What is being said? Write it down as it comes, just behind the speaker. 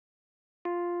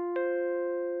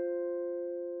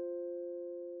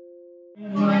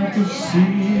like a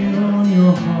seal on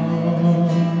your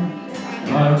heart,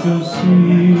 like a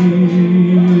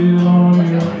seal on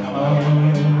your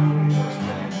heart.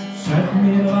 Set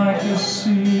me like a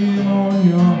seal on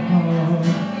your heart.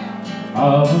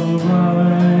 How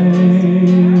right it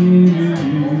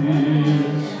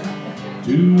is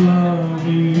to love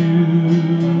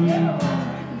you.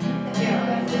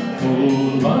 For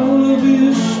love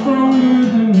is stronger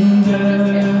than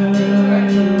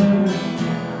death,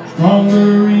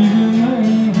 stronger even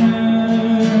than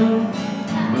hell.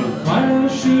 The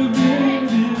flash of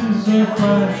it is a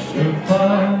crash of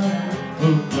fire,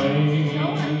 of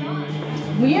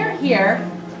flame. We are here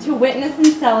to witness and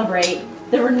celebrate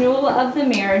the renewal of the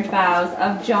marriage vows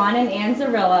of John and Ann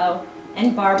Zerillo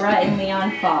and Barbara and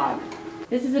Leon Fogg.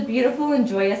 This is a beautiful and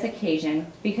joyous occasion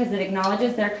because it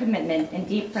acknowledges their commitment and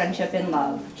deep friendship and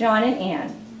love. John and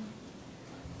Ann,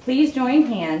 please join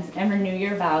hands and renew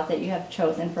your vows that you have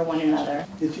chosen for one another.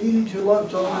 It's easy to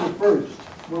love someone first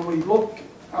when we look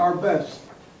our best,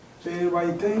 say the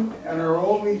right thing, and are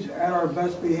always at our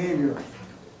best behavior.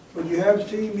 But you have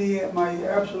seen me at my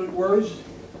absolute worst,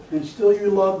 and still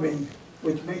you love me,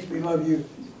 which makes me love you.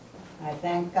 I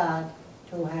thank God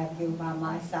to have you by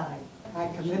my side. I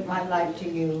commit my life to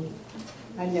you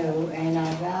anew, and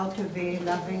I vow to be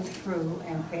loving, true,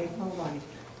 and faithful wife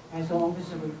as long as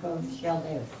we both shall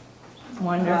live.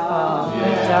 Wonderful.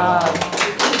 Good job.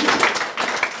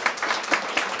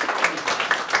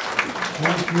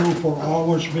 Thank you for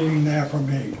always being there for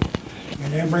me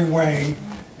in every way,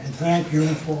 and thank you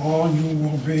for all you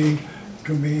will be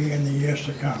to me in the years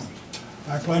to come.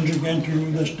 I pledge again to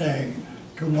you this day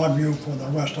to love you for the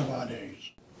rest of our days.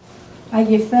 I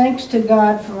give thanks to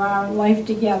God for our life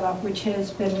together, which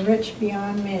has been rich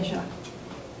beyond measure.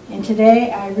 And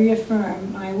today I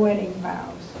reaffirm my wedding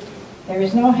vows. There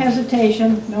is no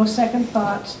hesitation, no second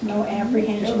thoughts, no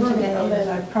apprehension today, as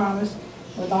I promise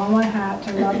with all my heart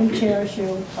to love and cherish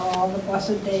you for all the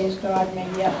blessed days God may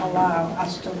yet allow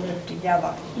us to live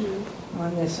together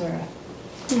on this earth.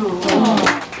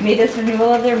 Aww. May this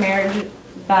renewal of their marriage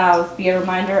vows be a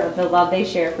reminder of the love they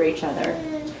share for each other.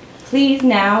 Please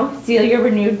now seal your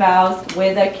renewed vows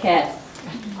with a kiss.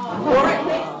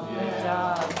 Good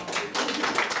job.